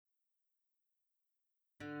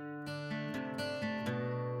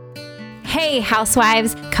Hey,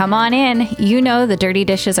 housewives, come on in. You know the dirty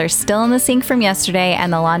dishes are still in the sink from yesterday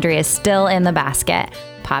and the laundry is still in the basket.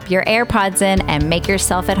 Pop your AirPods in and make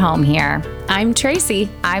yourself at home here. I'm Tracy.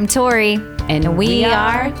 I'm Tori. And we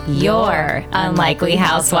are your Unlikely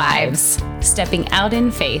Housewives. Stepping out in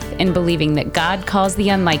faith and believing that God calls the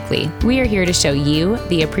unlikely, we are here to show you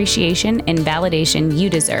the appreciation and validation you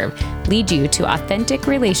deserve, lead you to authentic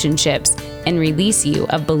relationships, and release you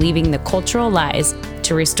of believing the cultural lies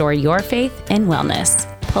to restore your faith and wellness.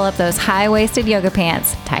 Pull up those high-waisted yoga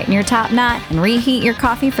pants, tighten your top knot, and reheat your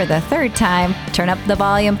coffee for the third time. Turn up the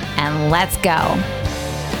volume, and let's go.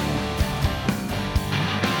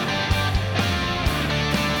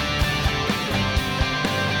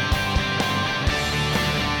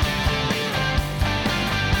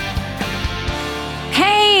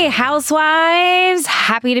 Hey, housewives!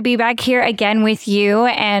 Happy to be back here again with you,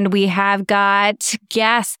 and we have got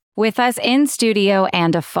guests with us in studio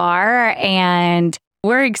and afar, and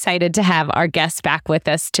we're excited to have our guests back with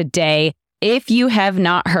us today. If you have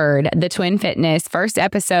not heard the Twin Fitness first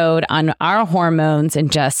episode on our hormones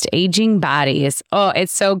and just aging bodies, oh,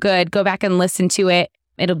 it's so good. Go back and listen to it.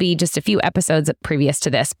 It'll be just a few episodes previous to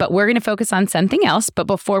this, but we're going to focus on something else. But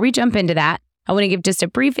before we jump into that, I want to give just a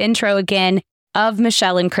brief intro again of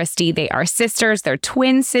Michelle and Christy. They are sisters. They're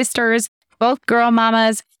twin sisters, both girl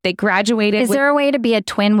mamas. They graduated. Is there a way to be a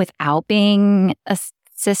twin without being a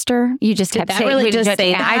sister? You just kept saying, really just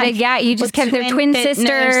say that. Yeah, you just kept their twin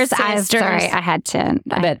sisters. I'm sorry, I had to.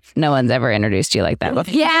 I bet no one's ever introduced you like that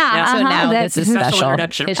before. Yeah. So now this is special.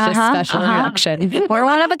 It's just special introduction. We're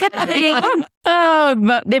one of a kind.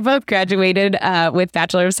 But they both graduated with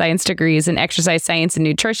Bachelor of Science degrees in exercise science and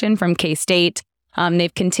nutrition from K-State.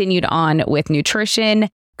 They've continued on with nutrition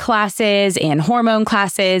classes and hormone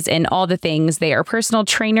classes and all the things. They are personal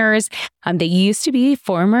trainers. They used to be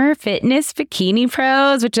former fitness bikini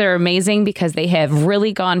pros, which are amazing because they have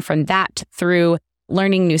really gone from that through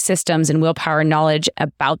learning new systems and willpower knowledge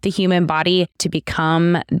about the human body to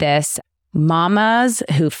become this mamas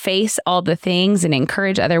who face all the things and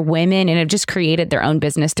encourage other women and have just created their own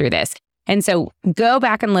business through this. And so go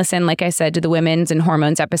back and listen, like I said, to the Women's and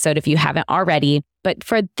Hormones episode if you haven't already. But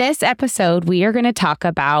for this episode, we are going to talk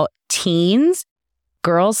about teens,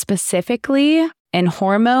 girls specifically, and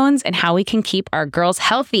hormones and how we can keep our girls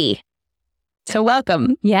healthy. So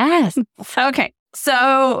welcome. Yes. Okay.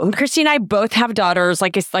 So Christy and I both have daughters,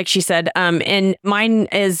 like she said, and mine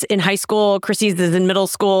is in high school. Christy's is in middle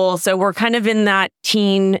school. So we're kind of in that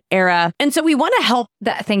teen era. And so we want to help.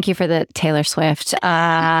 Thank you for the Taylor Swift.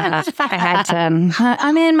 I had to.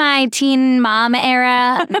 I'm in my teen mom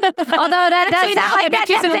era. Although that does sound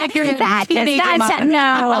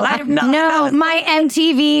like no, my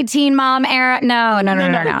MTV teen mom era. No.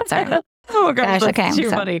 Sorry. Oh gosh, okay. That's too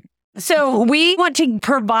funny. So we want to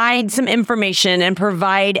provide some information and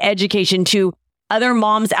provide education to other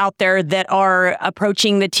moms out there that are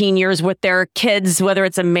approaching the teen years with their kids, whether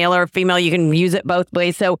it's a male or female. You can use it both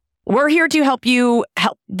ways. So we're here to help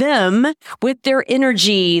them with their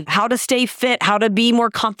energy, how to stay fit, how to be more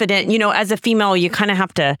confident. You know, as a female, you kind of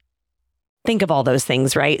have to think of all those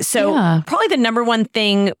things, right? So Probably the number one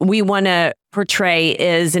thing we want to portray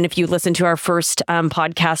is, and if you listen to our first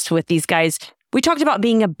podcast with these guys, we talked about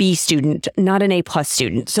being a B student, not an A+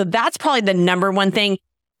 student. So that's probably the number one thing.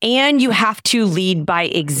 And you have to lead by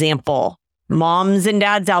example. Moms and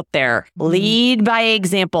dads out there, lead by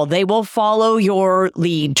example. They will follow your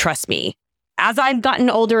lead. Trust me. As I've gotten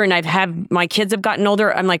older and my kids have gotten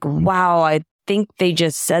older, I'm like, wow, I think they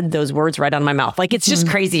just said those words right on my mouth. Like, it's just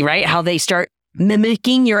crazy, right? How they start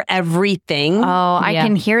mimicking your everything. Oh, I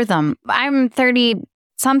can hear them. I'm 30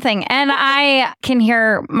 something. And I can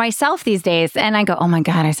hear myself these days and I go, oh my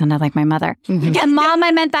God, I sounded like my mother. And Mom,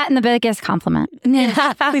 I meant that in the biggest compliment. Please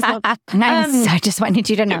don't. I just wanted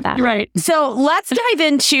you to know that. Right. So let's dive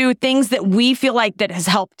into things that we feel like that has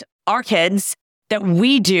helped our kids that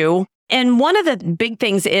we do. And one of the big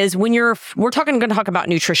things is when we're going to talk about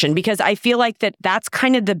nutrition, because I feel like that's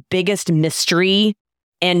kind of the biggest mystery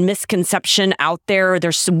and misconception out there.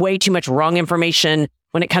 There's way too much wrong information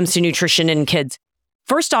when it comes to nutrition in kids.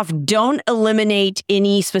 First off, don't eliminate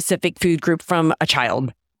any specific food group from a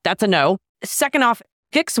child. That's a no. Second off,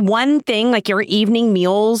 fix one thing like your evening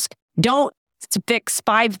meals. Don't fix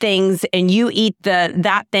 5 things and you eat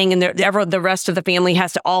that thing and the rest of the family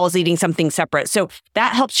has to all is eating something separate. So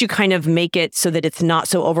that helps you kind of make it so that it's not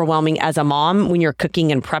so overwhelming as a mom when you're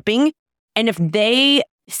cooking and prepping. And if they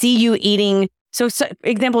see you eating So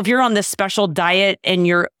example, if you're on this special diet and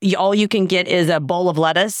all you can get is a bowl of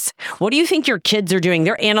lettuce, what do you think your kids are doing?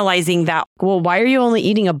 They're analyzing that. Well, why are you only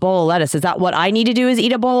eating a bowl of lettuce? Is that what I need to do, is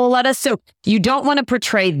eat a bowl of lettuce? So you don't want to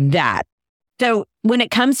portray that. So when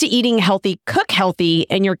it comes to eating healthy, cook healthy,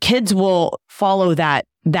 and your kids will follow that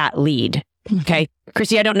lead. Okay.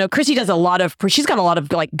 Chrissy, I don't know. Chrissy does she's got a lot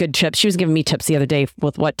of like good tips. She was giving me tips the other day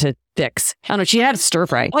with what to fix. I don't know. She had a stir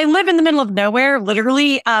fry. I live in the middle of nowhere,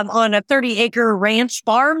 literally on a 30-acre ranch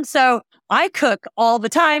farm. So I cook all the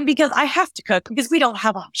time because I have to cook because we don't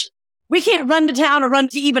have options. We can't run to town or run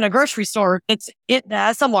to even a grocery store. It's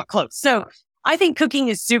somewhat close. So I think cooking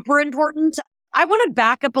is super important. I want to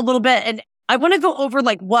back up a little bit and I want to go over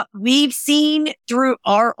like what we've seen through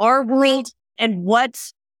our world and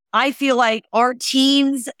what I feel like our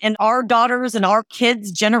teens and our daughters and our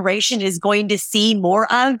kids' generation is going to see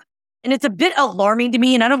more of. And it's a bit alarming to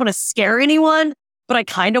me, and I don't want to scare anyone, but I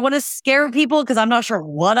kind of want to scare people because I'm not sure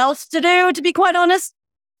what else to do, to be quite honest.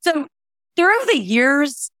 So throughout the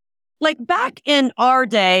years, like back in our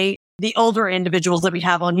day, the older individuals that we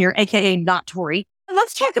have on here, aka not Tori,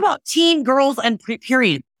 let's talk about teen girls and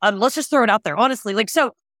period. Let's just throw it out there, honestly. Like,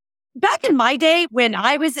 so back in my day when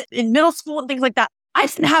I was in middle school and things like that, I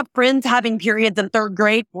didn't have friends having periods in 3rd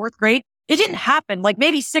grade, 4th grade. It didn't happen, like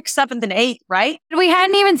maybe 6th, 7th, and 8th, right? We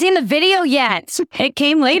hadn't even seen the video yet. It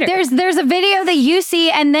came later. There's a video that you see,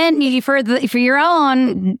 and then for your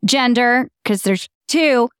own gender, because there's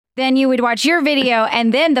 2, then you would watch your video,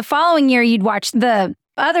 and then the following year you'd watch the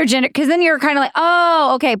other gender, because then you're kind of like,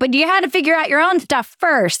 oh, okay, but you had to figure out your own stuff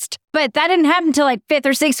first. But that didn't happen until like 5th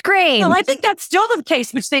or 6th grade. Well, I think that's still the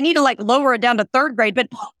case, which they need to like lower it down to 3rd grade. But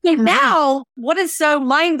now, what is so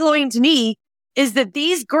mind-blowing to me is that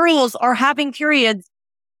these girls are having periods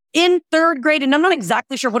in 3rd grade. And I'm not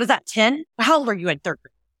exactly sure. What is that, 10? How old are you in 3rd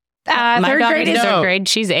grade? My 3rd grade is 3rd grade.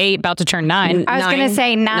 She's 8, about to turn 9. I was going to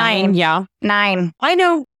say 9. Yeah. 9. I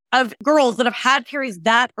know of girls that have had periods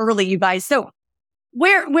that early, you guys. So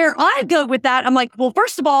where I go with that, I'm like, well,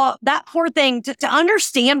 first of all, that poor thing, to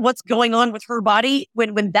understand what's going on with her body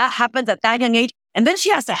when that happens at that young age, and then she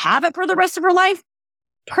has to have it for the rest of her life,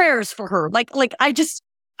 prayers for her. Like I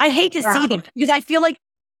hate to see them because I feel like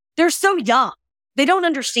they're so young. They don't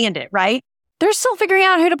understand it, right? They're still figuring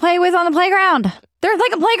out who to play with on the playground. There's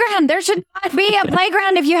like a playground. There should not be a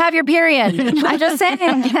playground if you have your period. I'm just saying.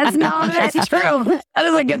 That's true. That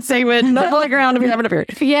is a good statement. No playground if you're having a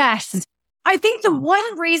period. Yes. I think the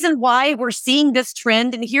one reason why we're seeing this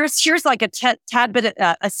trend, and here's like a tad bit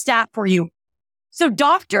a stat for you. So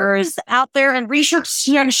doctors out there and research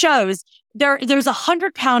shows there's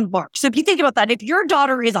 100-pound mark. So if you think about that, if your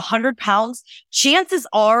daughter is 100 pounds, chances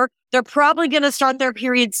are they're probably going to start their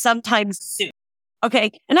period sometime soon. Okay.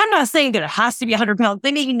 And I'm not saying that it has to be 100 pounds.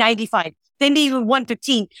 They may be 95. They may be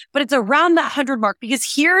 115, but it's around that 100 mark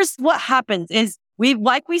because here's what happens is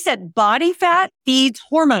like we said, body fat feeds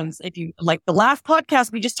hormones. If you like the last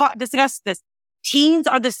podcast, we just discussed this. Teens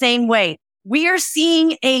are the same way. We are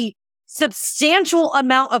seeing a substantial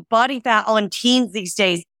amount of body fat on teens these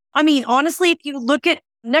days. I mean, honestly, if you look at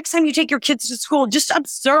next time you take your kids to school, just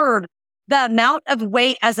observe the amount of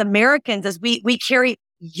weight as Americans as we carry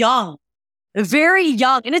young, very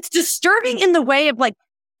young. And it's disturbing in the way of like,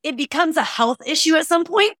 it becomes a health issue at some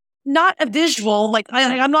point, not a visual. Like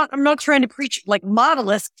I'm not trying to preach like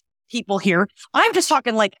modelist people here. I'm just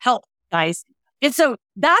talking like health, guys. And so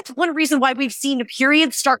that's one reason why we've seen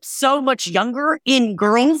periods start so much younger in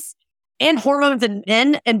girls and hormones in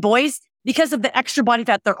men and boys because of the extra body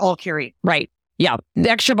fat they're all carrying. Right. Yeah.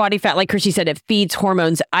 The extra body fat, like Chrissy said, it feeds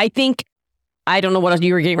hormones. I don't know what else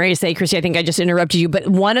you were getting ready to say, Chrissy. I think I just interrupted you. But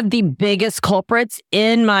one of the biggest culprits,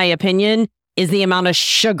 in my opinion, is the amount of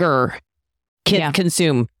sugar kids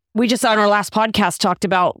consume. We just on our last podcast talked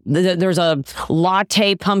about there's a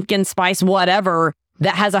latte, pumpkin spice, whatever,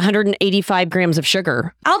 that has 185 grams of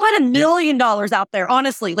sugar. I'll bet $1 million out there,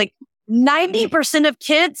 honestly. Like 90% of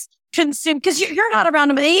kids consume, because you're not around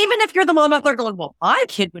them. Even if you're the mom out there going, well, my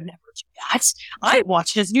kid would never do that. I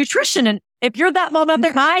watch his nutrition. And if you're that mom out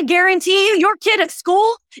there, I guarantee you, your kid at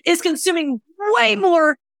school is consuming way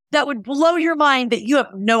more that would blow your mind that you have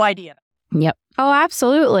no idea. Yep. Oh,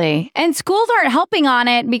 absolutely. And schools aren't helping on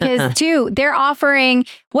it because, too, they're offering,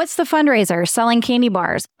 what's the fundraiser? Selling candy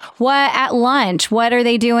bars. What at lunch? What are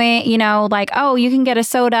they doing? You know, like, oh, you can get a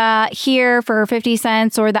soda here for 50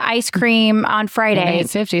 cents or the ice cream on Friday.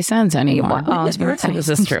 It's 50 cents anymore. Oh, This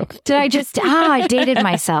is true. Did I just, I dated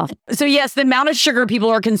myself. So yes, the amount of sugar people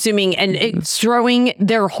are consuming and it's throwing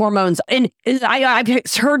their hormones. And I've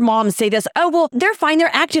heard moms say this, oh, well, they're fine. They're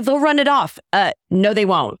active. They'll run it off. No, they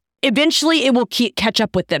won't. Eventually, it will catch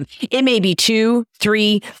up with them. It may be 2,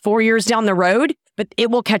 3, 4 years down the road, but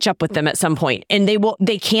it will catch up with them at some point. And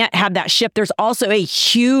they can't have that shift. There's also a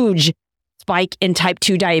huge spike in type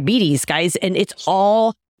 2 diabetes, guys. And it's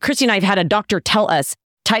all, Christy and I have had a doctor tell us,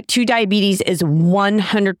 type 2 diabetes is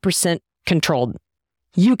 100% controlled.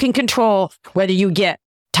 You can control whether you get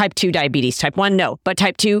type 2 diabetes. Type 1, no. But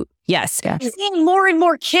type 2, yes. I'm seeing more and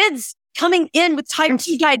more kids coming in with type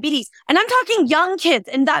 2 diabetes. And I'm talking young kids.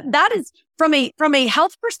 And that is from a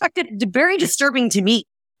health perspective, very disturbing to me.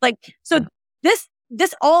 Like, so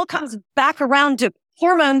this all comes back around to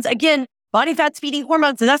hormones. Again, body fat's feeding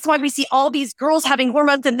hormones. And that's why we see all these girls having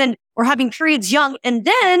hormones and then we're having periods young. And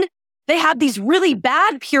then they have these really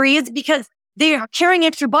bad periods because they are carrying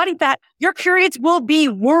extra body fat. Your periods will be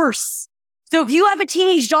worse. So if you have a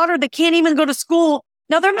teenage daughter that can't even go to school,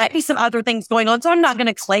 now there might be some other things going on. So I'm not going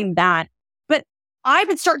to claim that, but I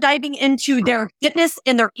would start diving into their fitness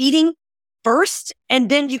and their eating first. And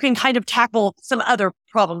then you can kind of tackle some other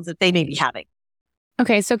problems that they may be having.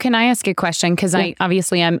 Okay, so can I ask a question? Because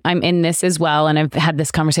I'm in this as well, and I've had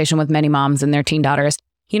this conversation with many moms and their teen daughters.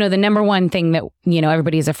 You know, the number one thing that, you know,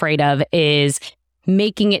 everybody's afraid of is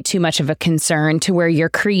making it too much of a concern to where you're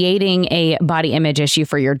creating a body image issue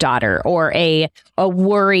for your daughter or a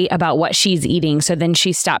worry about what she's eating. So then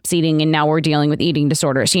she stops eating and now we're dealing with eating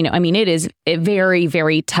disorders. You know, I mean, it is very,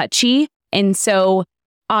 very touchy. And so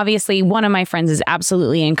obviously one of my friends has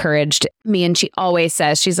absolutely encouraged me. And she always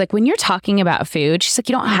says, she's like, when you're talking about food, she's like,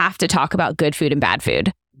 you don't have to talk about good food and bad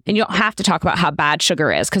food. And you don't have to talk about how bad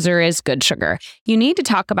sugar is because there is good sugar. You need to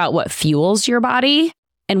talk about what fuels your body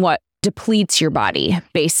and what depletes your body,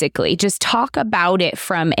 basically. Just talk about it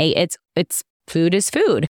from it's food is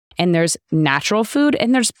food. And there's natural food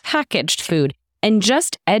and there's packaged food. And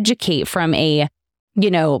just educate from a, you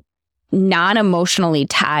know, non-emotionally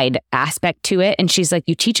tied aspect to it. And she's like,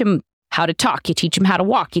 you teach them how to talk, you teach them how to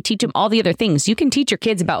walk, you teach them all the other things. You can teach your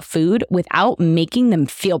kids about food without making them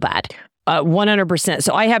feel bad. 100%.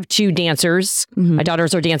 So I have 2 dancers. Mm-hmm. My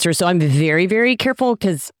daughters are dancers. So I'm very, very careful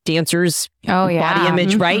because dancers, body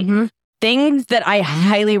image, right? Mm-hmm. Things that I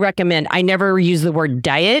highly recommend. I never use the word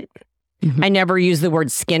diet. Mm-hmm. I never use the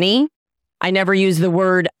word skinny. I never use the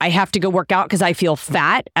word, I have to go work out because I feel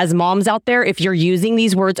fat. As moms out there, if you're using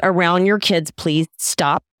these words around your kids, please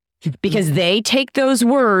stop because they take those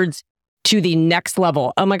words to the next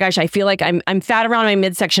level. Oh my gosh, I feel like I'm fat around my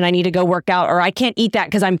midsection. I need to go work out, or I can't eat that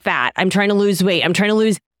because I'm fat. I'm trying to lose weight. I'm trying to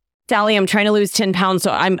lose Sally. I'm trying to lose 10 pounds.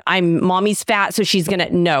 So I'm mommy's fat. So she's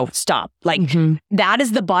no, stop. Like that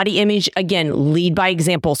is the body image. Again, lead by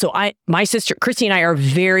example. So my sister, Christy and I are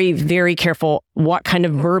very, very careful what kind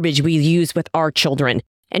of verbiage we use with our children.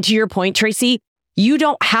 And to your point, Tracy, you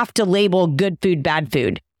don't have to label good food, bad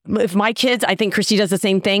food. If my kids, I think Christy does the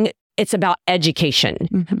same thing. It's about education.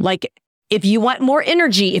 Mm-hmm. Like, if you want more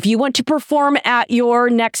energy, if you want to perform at your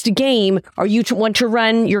next game, or you want to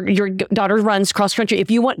run, your daughter runs cross country, if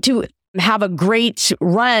you want to have a great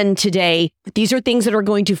run today, these are things that are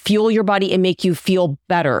going to fuel your body and make you feel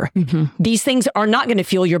better. Mm-hmm. These things are not going to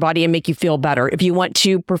fuel your body and make you feel better. If you want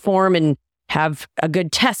to perform and have a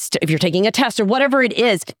good test, if you're taking a test or whatever it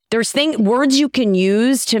is, there's words you can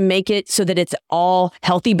use to make it so that it's all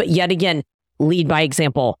healthy. But yet again, lead by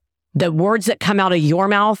example. The words that come out of your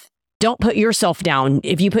mouth, don't put yourself down.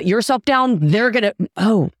 If you put yourself down, they're going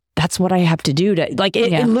to, that's what I have to do to like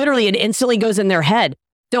it. It instantly goes in their head.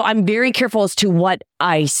 So I'm very careful as to what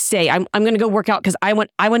I say. I'm going to go work out because I want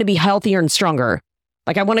to be healthier and stronger.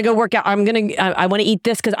 Like I want to go work out. I want to eat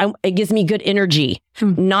this because it gives me good energy.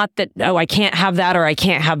 Not that, I can't have that or I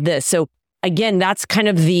can't have this. So again, that's kind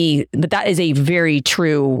of but that is a very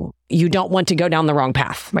true, you don't want to go down the wrong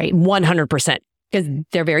path, right? 100%. Because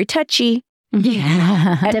they're very touchy.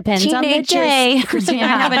 Yeah, depends on the day. I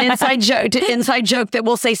have an inside joke that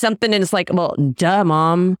will say something and it's like, well, duh,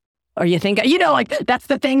 mom. Or you think, like that's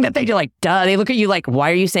the thing that they do, like, duh. They look at you like,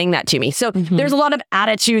 why are you saying that to me? So there's a lot of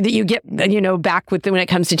attitude that you get, back with when it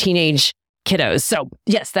comes to teenage kiddos. So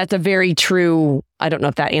yes, that's a very true, I don't know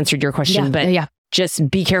if that answered your question, but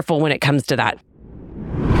just be careful when it comes to that.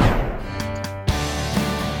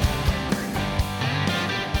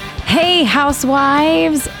 Hey,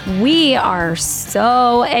 housewives, we are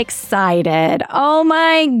so excited. Oh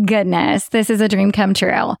my goodness, this is a dream come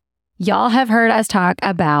true. Y'all have heard us talk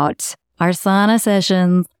about our sauna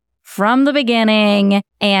sessions from the beginning,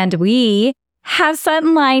 and we have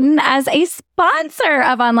Sutton Lighten as a sponsor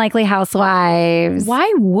of Unlikely Housewives.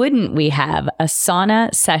 Why wouldn't we have a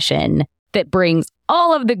sauna session that brings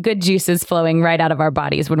all of the good juices flowing right out of our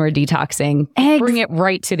bodies when we're detoxing? Bring it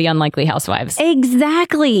right to the Unlikely Housewives.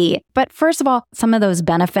 Exactly. But first of all, some of those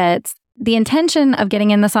benefits, the intention of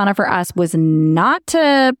getting in the sauna for us was not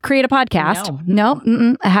to create a podcast.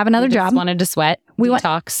 No, I have another job. We just wanted to sweat.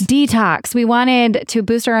 Detox. We wanted to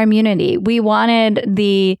boost our immunity. We wanted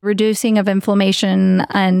the reducing of inflammation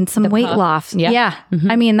and some weight loss. Yeah.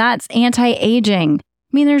 I mean, that's anti-aging.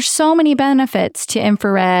 I mean, there's so many benefits to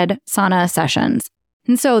infrared sauna sessions.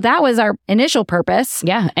 And so that was our initial purpose.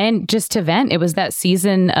 Yeah. And just to vent, it was that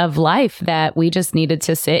season of life that we just needed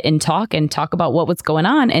to sit and talk about what was going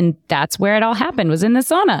on. And that's where it all happened, was in the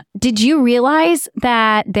sauna. Did you realize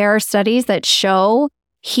that there are studies that show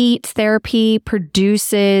heat therapy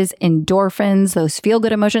produces endorphins, those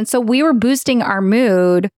feel-good emotions? So we were boosting our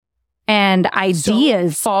mood and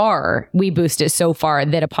ideas. We boosted so far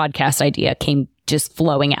that a podcast idea came just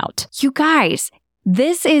flowing out. You guys,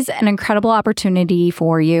 this is an incredible opportunity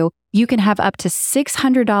for you. You can have up to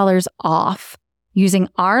 $600 off using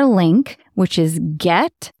our link, which is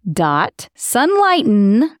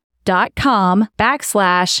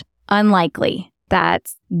get.sunlighten.com/unlikely.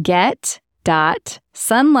 That's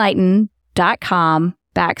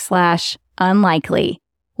get.sunlighten.com/unlikely.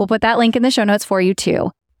 We'll put that link in the show notes for you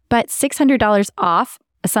too. But $600 off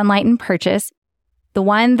a Sunlighten purchase. The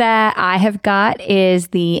one that I have got is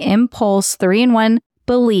the Impulse 3-in-1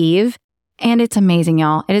 Believe, and it's amazing,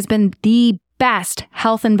 y'all. It has been the best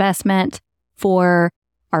health investment for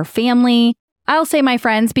our family. I'll say my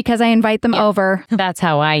friends because I invite them over. That's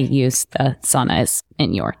how I use the saunas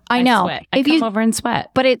in your. I know. Sweat. I come over and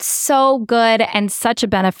sweat. But it's so good and such a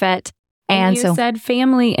benefit. And you said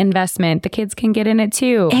family investment. The kids can get in it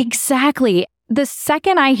too. Exactly. The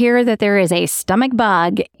second I hear that there is a stomach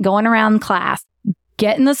bug going around class,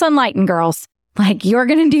 get in the Sunlighten, girls. Like, you're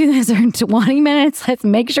going to do this in 20 minutes. Let's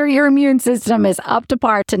make sure your immune system is up to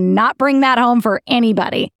par to not bring that home for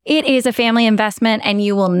anybody. It is a family investment and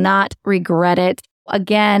you will not regret it.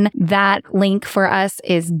 Again, that link for us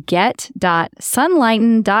is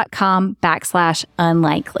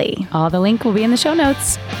get.sunlighten.com/unlikely. All the link will be in the show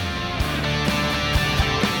notes.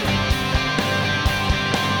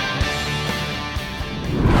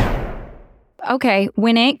 Okay,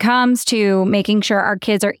 when it comes to making sure our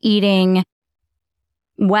kids are eating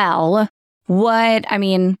well,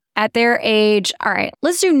 at their age, all right,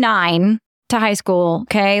 let's do 9 to high school,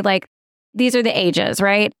 okay? Like, these are the ages,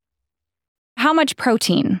 right? How much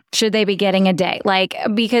protein should they be getting a day? Like,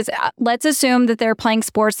 because let's assume that they're playing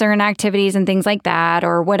sports, they're in activities and things like that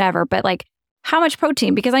or whatever, but like, how much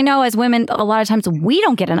protein? Because I know as women, a lot of times we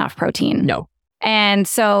don't get enough protein. No. And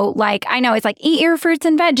so, like, I know it's like, eat your fruits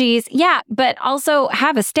and veggies. Yeah, but also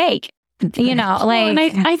have a steak, you know, like. Well,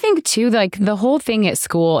 and I think too, like the whole thing at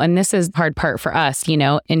school, and this is the hard part for us, you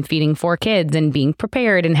know, in feeding 4 kids and being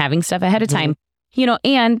prepared and having stuff ahead of time, you know,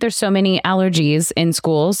 and there's so many allergies in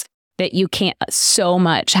schools that you can't, so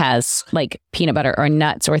much has like peanut butter or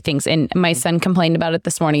nuts or things. And my son complained about it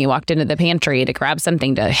this morning. He walked into the pantry to grab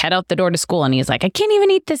something to head out the door to school. And he's like, I can't even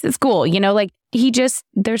eat this at school. You know, like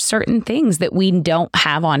there's certain things that we don't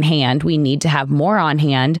have on hand. We need to have more on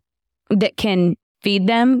hand that can feed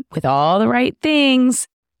them with all the right things,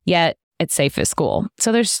 yet it's safe at school.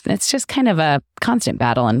 So it's just kind of a constant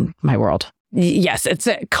battle in my world. Yes, it's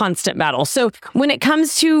a constant battle. So when it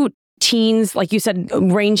comes to teens, like you said,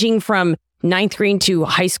 ranging from 9th grade to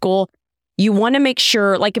high school, you want to make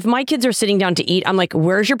sure, like if my kids are sitting down to eat, I'm like,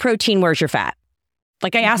 where's your protein? Where's your fat?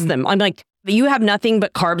 Like I ask them, I'm like, you have nothing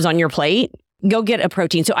but carbs on your plate. Go get a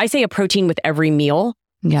protein. So I say a protein with every meal.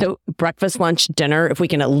 Yeah. So breakfast, lunch, dinner, if we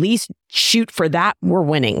can at least shoot for that, we're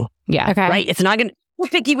winning. Yeah. Okay. Right? It's not going to... We're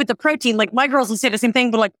picky with the protein. Like my girls will say the same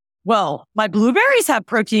thing, but like, well, my blueberries have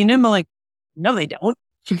protein. And I'm like, no, they don't.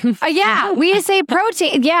 Yeah, we say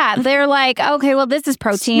protein. Yeah, they're like, okay, well, this is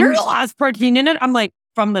protein. Cereal has protein in it. I'm like,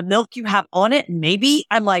 from the milk you have on it, maybe.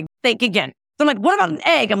 I'm like, think again. So I'm like, what about an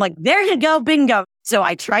egg? I'm like, there you go, bingo. So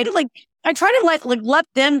I try to let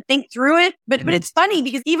them think through it. But it's funny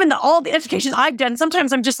because even all the education I've done,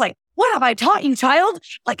 sometimes I'm just like, what have I taught you, child?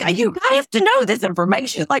 Like, you have to know this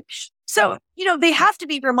information. Like, so, you know, they have to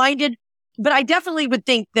be reminded. But I definitely would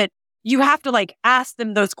think that you have to like ask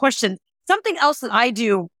them those questions. Something else that I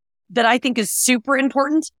do that I think is super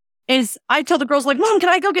important is I tell the girls like, Mom, can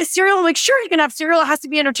I go get cereal? I'm like, sure, you can have cereal. It has to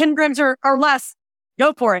be under 10 grams or less.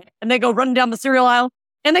 Go for it. And they go running down the cereal aisle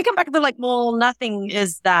and they come back and they're like, well, nothing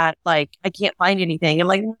is that, like, I can't find anything. And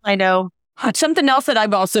like, I know. Something else that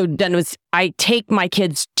I've also done was I take my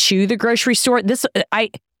kids to the grocery store.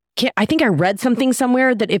 I think I read something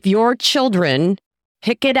somewhere that if your children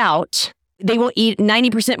pick it out, they will eat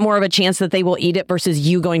 90% more of a chance that they will eat it versus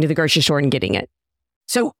you going to the grocery store and getting it.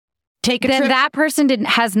 So take a trip. That person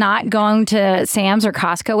has not gone to Sam's or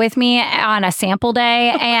Costco with me on a sample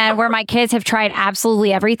day and where my kids have tried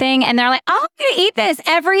absolutely everything. And they're like, oh, I'm going to eat this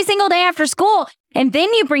every single day after school. And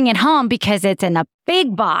then you bring it home because it's in a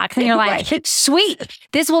big box and you're like, sweet,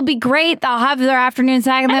 this will be great. They'll have their afternoon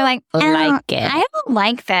snack. And they're like, I don't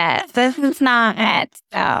like this. This is not it.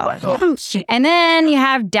 So. And then you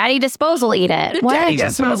have daddy disposal eat it. What? Daddy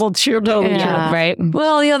disposal, right?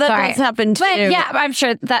 Well, that does happen too. But yeah, I'm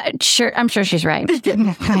sure she's right.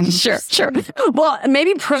 Sure. Well,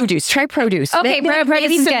 maybe produce. Try produce. Okay, produce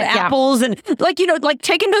maybe is some good. apples and like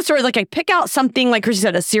take into a store. Like I pick out something like Chrissy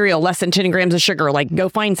said, a cereal, less than 10 grams of sugar. Like go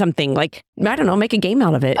find something. Like I don't know, make a game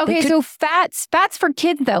out of it. Okay, so fats for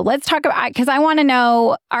kids though. Let's talk about, because I want to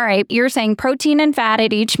know. All right, you're saying protein and fat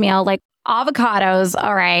at each meal, like avocados.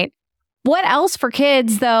 All right, what else for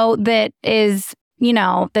kids though that is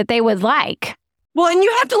that they would like? Well, and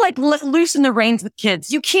you have to like loosen the reins with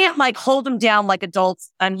kids. You can't like hold them down like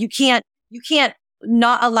adults. You can't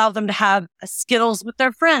not allow them to have Skittles with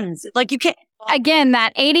their friends. Like you can't. Again,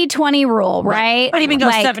 that 80-20 rule, right? Don't even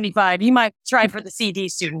go 75. You might try for the CD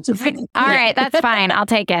students. All right, that's fine. I'll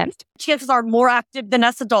take it. Kids are more active than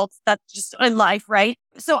us adults. That's just in life, right?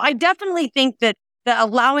 So I definitely think that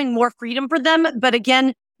allowing more freedom for them, but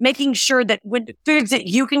again, making sure that when foods that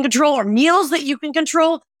you can control or meals that you can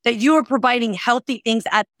control, that you are providing healthy things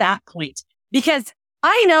at that point. Because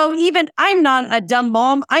I know, even I'm not a dumb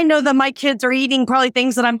mom. I know that my kids are eating probably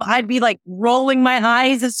things that I'd be like rolling my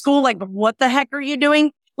eyes at school. Like, what the heck are you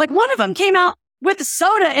doing? Like one of them came out with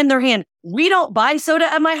soda in their hand. We don't buy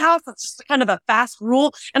soda at my house. That's just kind of a fast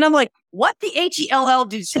rule. And I'm like, what the HELL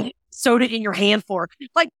do soda in your hand for?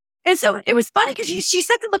 Like, and so it was funny because she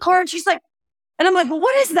sat in the car and she's like, and I'm like, well,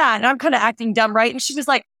 what is that? And I'm kind of acting dumb, right? And she was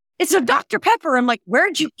like, it's a Dr. Pepper. I'm like,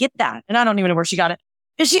 where'd you get that? And I don't even know where she got it.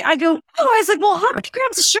 And I go, I was like, well, how many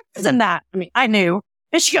grams of sugar is in that? I mean, I knew.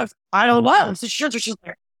 And she goes, I don't know. So she's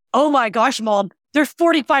like, oh my gosh, Mom, there's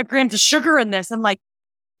 45 grams of sugar in this. I'm like,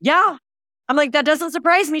 yeah. I'm like, that doesn't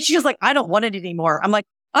surprise me. She was like, I don't want it anymore. I'm like,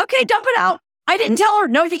 okay, dump it out. I didn't tell her,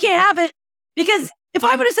 no, you can't have it. Because if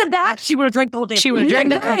I would have said that, she would have drank the whole damn. She would have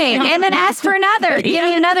drank it. And then asked for another. Give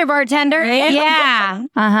me another, bartender. Yeah.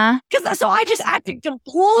 Because so I just acted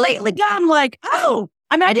completely dumb. Like, oh.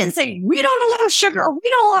 I mean, I didn't say we don't allow sugar or we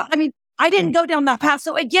don't allow, I didn't go down that path.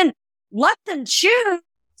 So again, let them choose,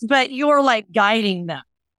 but you're like guiding them.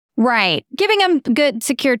 Right. Giving them good,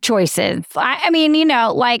 secure choices. I mean,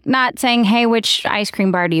 like not saying, hey, which ice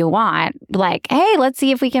cream bar do you want? Like, hey, let's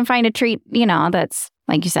see if we can find a treat, that's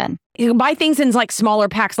like you said. You buy things in like smaller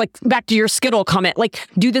packs, like back to your Skittle comment, like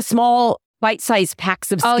do the small bite-sized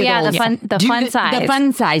packs of Skittles. Oh, yeah, the fun size. The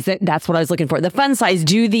fun size. That's what I was looking for. The fun size.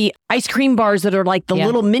 Do the ice cream bars that are like the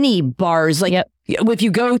little mini bars. Like if you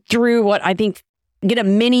go through what I think, get a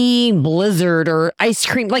mini Blizzard or ice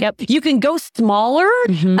cream. Like you can go smaller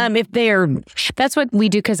if they're... That's what we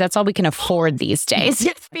do because that's all we can afford these days.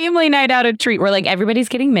 Family night out, a treat. We're like, everybody's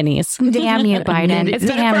getting minis. Damn you, Biden. It's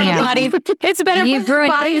damn you. It's better for our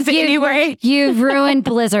bodies anyway. You've ruined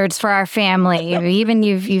Blizzards for our family.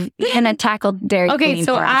 You've tackled Dairy Queen. Okay,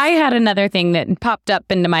 so I had another thing that popped up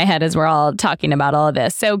into my head as we're all talking about all of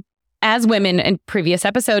this. So as women, in previous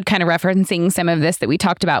episode, kind of referencing some of this that we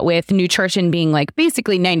talked about with nutrition being like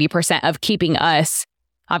basically 90% of keeping us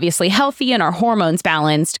obviously healthy and our hormones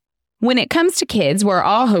balanced. When it comes to kids, we're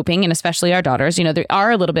all hoping, and especially our daughters, they are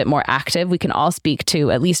a little bit more active. We can all speak to,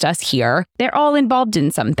 at least us here, they're all involved in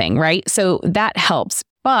something, right? So that helps.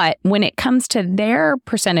 But when it comes to their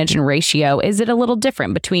percentage and ratio, is it a little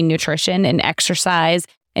different between nutrition and exercise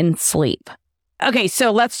and sleep? Okay, so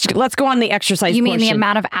let's go on the exercise. You mean the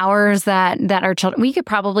amount of hours that our children? We could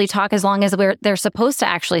probably talk as long as they're supposed to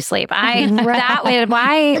actually sleep. That way,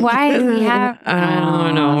 why do we have? I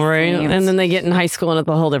don't know, right? And then they get in high school and it's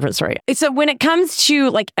a whole different story. So when it comes to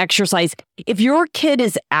like exercise, if your kid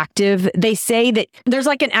is active, they say that there's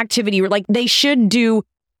like an activity where like they should do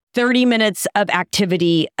 30 minutes of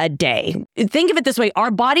activity a day. Think of it this way: our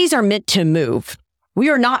bodies are meant to move. We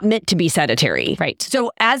are not meant to be sedentary. Right.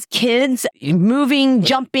 So as kids, moving,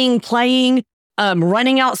 jumping, playing,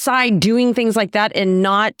 running outside, doing things like that and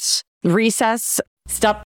not recess,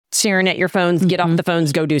 stop staring at your phones, get off the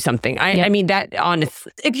phones, go do something. I mean, that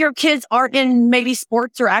honestly. If your kids aren't in maybe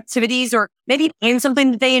sports or activities or maybe in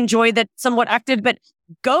something that they enjoy that's somewhat active, but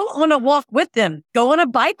go on a walk with them, go on a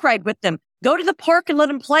bike ride with them, go to the park and let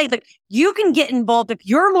them play. Like you can get involved. If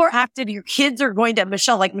you're more active, your kids are going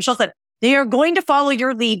to, like Michelle said, they are going to follow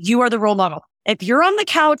your lead. You are the role model. If you're on the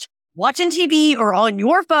couch watching TV or on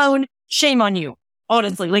your phone, shame on you,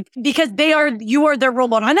 honestly, because you are their role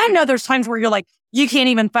model. And I know there's times where you're like, you can't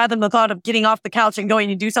even fathom the thought of getting off the couch and going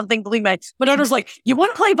to do something. Believe me. But others like, you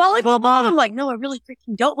want to play volleyball, Mom? I'm like, no, I really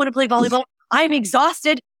freaking don't want to play volleyball. I'm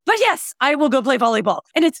exhausted. But yes, I will go play volleyball.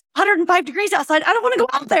 And it's 105 degrees outside. I don't want to go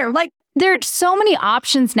out there. Like, there's so many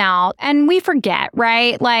options now, and we forget,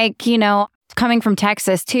 right? Like, coming from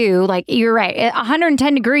Texas too, like you're right,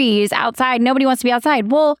 110 degrees outside, nobody wants to be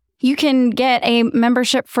outside. Well, you can get a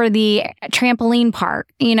membership for the trampoline park,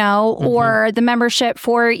 or the membership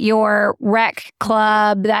for your rec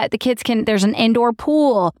club that the kids there's an indoor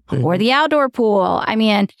pool or the outdoor pool. I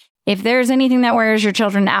mean, if there's anything that wears your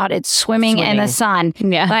children out, it's swimming in the sun.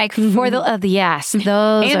 Yeah. Like for yes,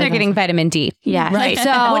 those. And they're getting vitamin D. Yeah. Right.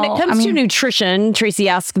 So when it comes to nutrition, Tracy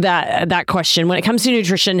asked that question. When it comes to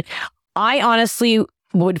nutrition, I honestly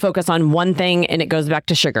would focus on one thing, and it goes back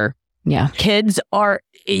to sugar. Yeah. Kids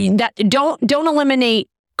don't eliminate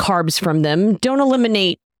carbs from them. Don't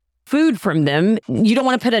eliminate food from them. You don't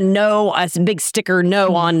want to put a big sticker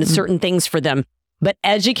no on certain things for them, but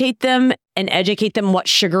educate them what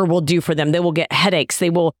sugar will do for them. They will get headaches. They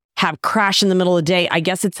will have crash in the middle of the day. I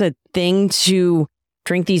guess it's a thing to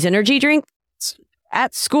drink these energy drinks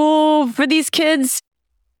at school for these kids.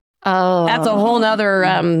 Oh, that's a whole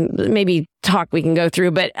nother maybe talk we can go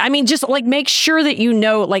through. But I mean, just like make sure that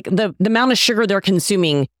like the amount of sugar they're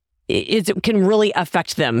consuming can really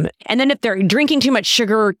affect them. And then if they're drinking too much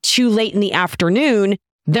sugar too late in the afternoon,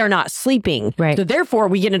 they're not sleeping. Right. So therefore,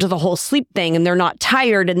 we get into the whole sleep thing, and they're not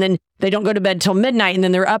tired, and then they don't go to bed till midnight, and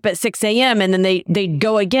then they're up at 6 a.m. and then they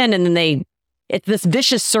go again, and then it's this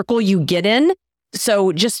vicious circle you get in.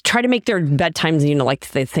 So just try to make their bedtimes, like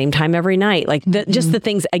the same time every night. Like just the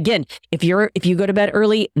things, again, if you go to bed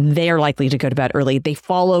early, they're likely to go to bed early. They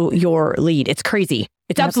follow your lead. It's crazy.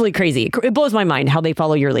 It's absolutely crazy. It blows my mind how they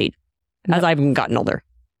follow your lead as I've gotten older.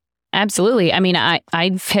 Absolutely. I mean, I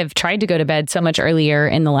have tried to go to bed so much earlier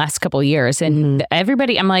in the last couple of years, and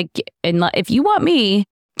everybody, I'm like, if you want me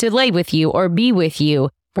to lay with you or be with you,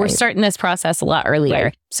 we're starting this process a lot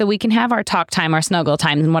earlier. So we can have our talk time, our snuggle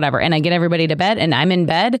times and whatever. And I get everybody to bed, and I'm in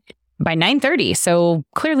bed by 9:30. So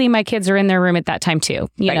clearly my kids are in their room at that time too,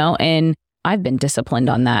 you know, and I've been disciplined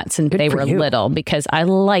on that since they were little because I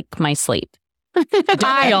like my sleep.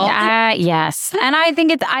 Yes. And I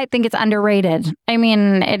think it's underrated. I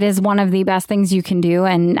mean, it is one of the best things you can do.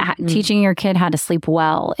 And teaching your kid how to sleep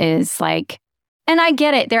well is like, and I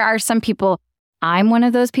get it. There are some people, I'm one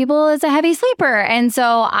of those people as a heavy sleeper. And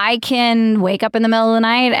so I can wake up in the middle of the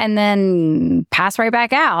night and then pass right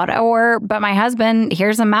back out. But my husband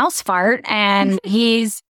hears a mouse fart and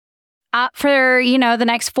he's up for, the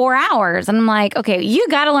next 4 hours. And I'm like, okay, you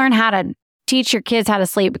got to learn how to teach your kids how to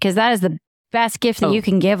sleep, because that is the best gift that you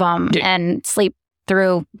can give them, and sleep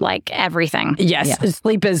through like everything. Yes.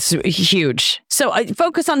 Sleep is huge. So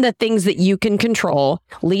focus on the things that you can control,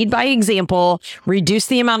 lead by example, reduce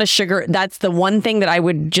the amount of sugar. That's the one thing that I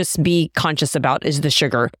would just be conscious about is the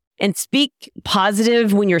sugar, and speak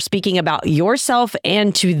positive when you're speaking about yourself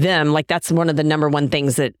and to them. Like that's one of the number one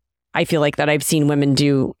things that I feel like that I've seen women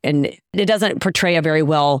do, and it doesn't portray very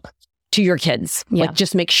well to your kids. Yeah. Like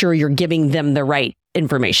just make sure you're giving them the right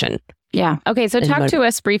information. Yeah. Okay. So talk to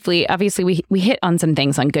us briefly. Obviously, we hit on some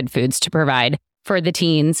things on good foods to provide for the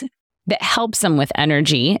teens that helps them with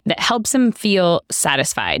energy, that helps them feel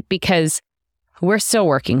satisfied, because we're still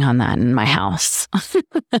working on that in my house.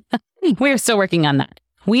 We're still working on that.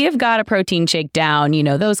 We have got a protein shake down,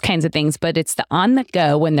 those kinds of things, but it's the on the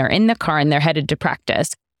go when they're in the car and they're headed to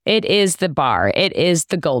practice. It is the bar. It is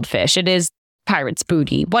the goldfish. It is pirate's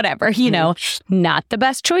booty, whatever, not the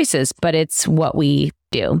best choices, but it's what we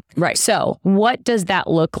do. Right. So what does that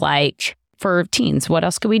look like for teens? What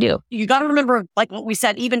else could we do? You got to remember, like what we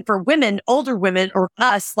said, even for women, older women or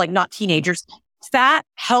us, like not teenagers, fat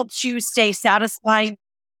helps you stay satisfied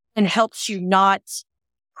and helps you not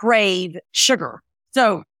crave sugar.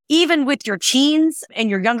 So even with your teens and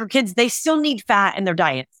your younger kids, they still need fat in their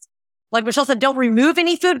diets. Like Michelle said, don't remove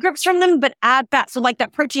any food groups from them, but add fat. So like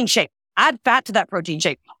that protein shake, add fat to that protein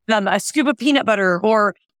shake. A scoop of peanut butter,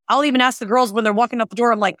 or I'll even ask the girls when they're walking up the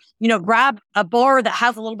door, I'm like, grab a bar that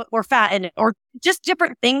has a little bit more fat in it, or just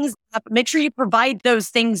different things. Make sure you provide those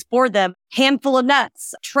things for them. Handful of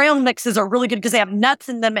nuts. Trail mixes are really good because they have nuts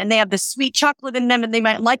in them and they have the sweet chocolate in them, and they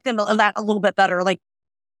might like them that a little bit better. Like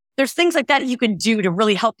there's things like that you can do to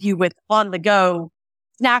really help you with on the go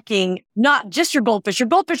snacking, not just your goldfish. Your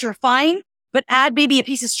goldfish are fine, but add maybe a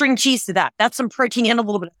piece of string cheese to that. That's some protein and a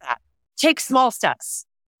little bit of fat. Take small steps.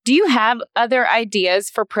 Do you have other ideas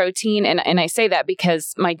for protein? And I say that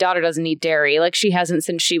because my daughter doesn't eat dairy. Like she hasn't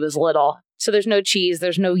since she was little. So there's no cheese.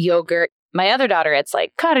 There's no yogurt. My other daughter, it's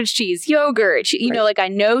like cottage cheese, yogurt. Like I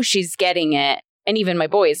know she's getting it. And even my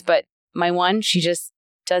boys. But my one, she just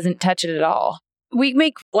doesn't touch it at all. We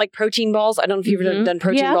make like protein balls. I don't know if you've ever done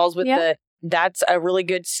protein balls with that's a really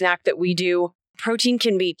good snack that we do. Protein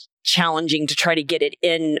can be challenging to try to get it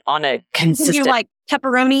in on a consistent. You like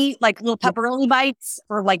pepperoni, like little pepperoni bites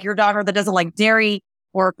for like your daughter that doesn't like dairy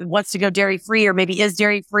or wants to go dairy free or maybe is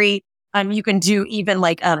dairy free. You can do even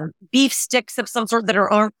like beef sticks of some sort that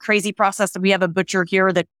aren't crazy processed. We have a butcher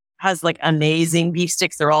here that has like amazing beef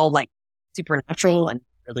sticks. They're all like super natural and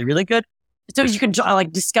really, really good. So you can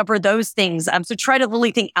like discover those things. So try to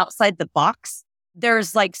really think outside the box.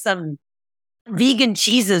 There's like some vegan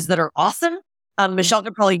cheeses that are awesome. Michelle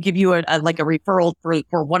could probably give you a referral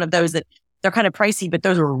for one of those that they're kind of pricey, but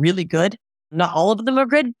those are really good. Not all of them are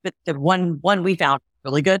good, but the one we found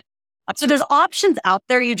really good. So there's options out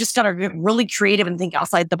there. You just gotta get really creative and think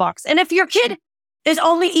outside the box. And if your kid is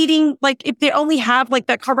only eating, like if they only have like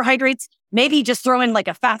the carbohydrates, maybe just throw in like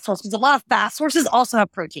a fat source because a lot of fat sources also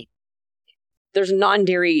have protein. There's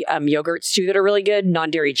non-dairy yogurts too that are really good.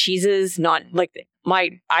 Non-dairy cheeses,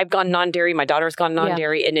 I've gone non-dairy. My daughter's gone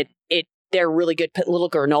non-dairy, and they're really good. Put a little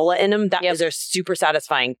granola in them. They're super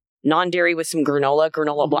satisfying. Non-dairy with some granola.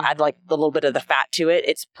 Granola will add like a little bit of the fat to it.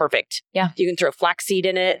 It's perfect. Yeah. You can throw flaxseed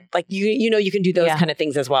in it. Like you can do those kind of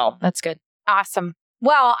things as well. That's good. Awesome.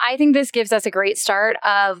 Well, I think this gives us a great start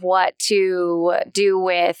of what to do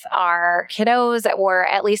with our kiddos, or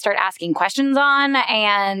at least start asking questions on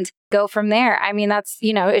and go from there. I mean, that's,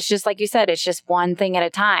 it's just like you said, it's just one thing at a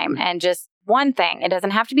time and just one thing. It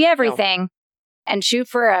doesn't have to be everything. No. And shoot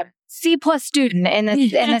for a C+ student in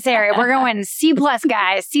this area. We're going C+,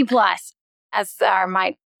 guys, C+. As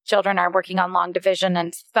my children are working on long division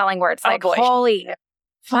and spelling words. Holy,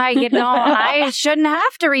 I shouldn't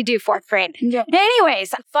have to redo fourth grade.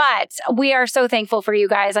 Anyways, but we are so thankful for you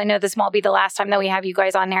guys. I know this won't be the last time that we have you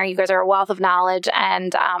guys on there. You guys are a wealth of knowledge,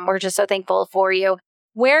 and we're just so thankful for you.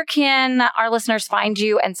 Where can our listeners find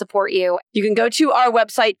you and support you? You can go to our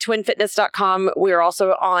website, twinfitness.com. We're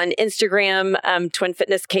also on Instagram,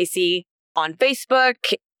 twinfitnesskc, on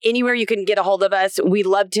Facebook, anywhere you can get a hold of us. We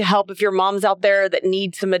love to help. If you're moms out there that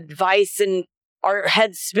need some advice and are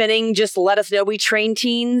head spinning, just let us know. We train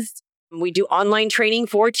teens. We do online training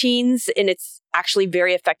for teens, and it's actually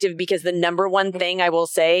very effective because the number one thing I will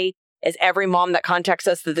say is every mom that contacts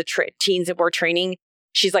us, the teens that we're training,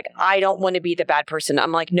 she's like, I don't want to be the bad person.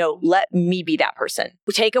 I'm like, no, let me be that person.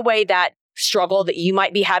 We take away that struggle that you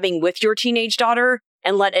might be having with your teenage daughter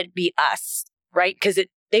and let it be us, right? Because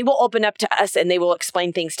they will open up to us and they will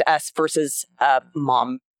explain things to us versus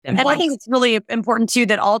mom. And I think it's really important too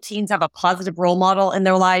that all teens have a positive role model in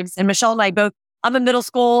their lives. And Michelle and I both, I'm a middle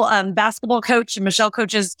school basketball coach, and Michelle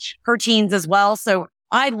coaches her teens as well. So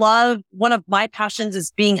I love, one of my passions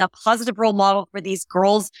is being a positive role model for these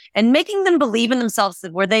girls and making them believe in themselves,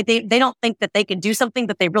 where they don't think that they can do something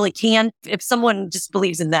that they really can if someone just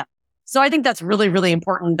believes in them. So I think that's really, really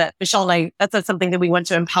important that Michelle and I, that's something that we want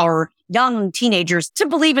to empower young teenagers to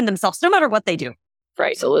believe in themselves, no matter what they do.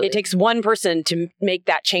 Right. Absolutely. It takes one person to make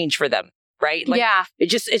that change for them. Right.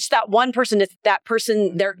 It's that one person. It's that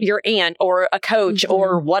person, your aunt or a coach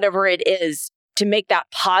or whatever it is, to make that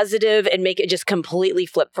positive and make it just completely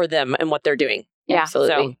flip for them and what they're doing. Yeah.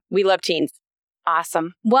 Absolutely. So we love teens.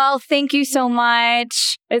 Awesome. Well, thank you so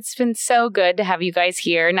much. It's been so good to have you guys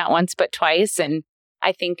here, not once, but twice. And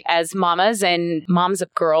I think as mamas and moms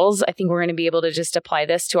of girls, I think we're going to be able to just apply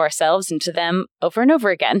this to ourselves and to them over and over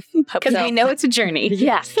again, because we know it's a journey.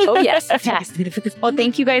 Yes. Oh, yes. Yes. Well,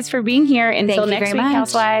 thank you guys for being here. Until next week,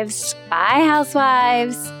 Housewives. Bye,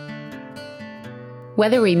 Housewives.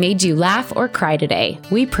 Whether we made you laugh or cry today,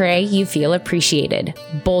 we pray you feel appreciated,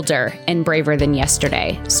 bolder and braver than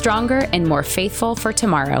yesterday, stronger and more faithful for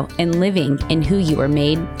tomorrow, and living in who you were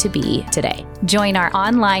made to be today. Join our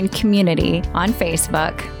online community on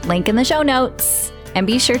Facebook, link in the show notes, and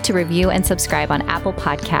be sure to review and subscribe on Apple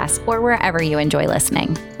Podcasts or wherever you enjoy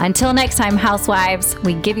listening. Until next time, Housewives,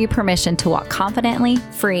 we give you permission to walk confidently,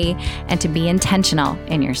 free, and to be intentional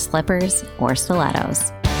in your slippers or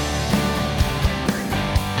stilettos.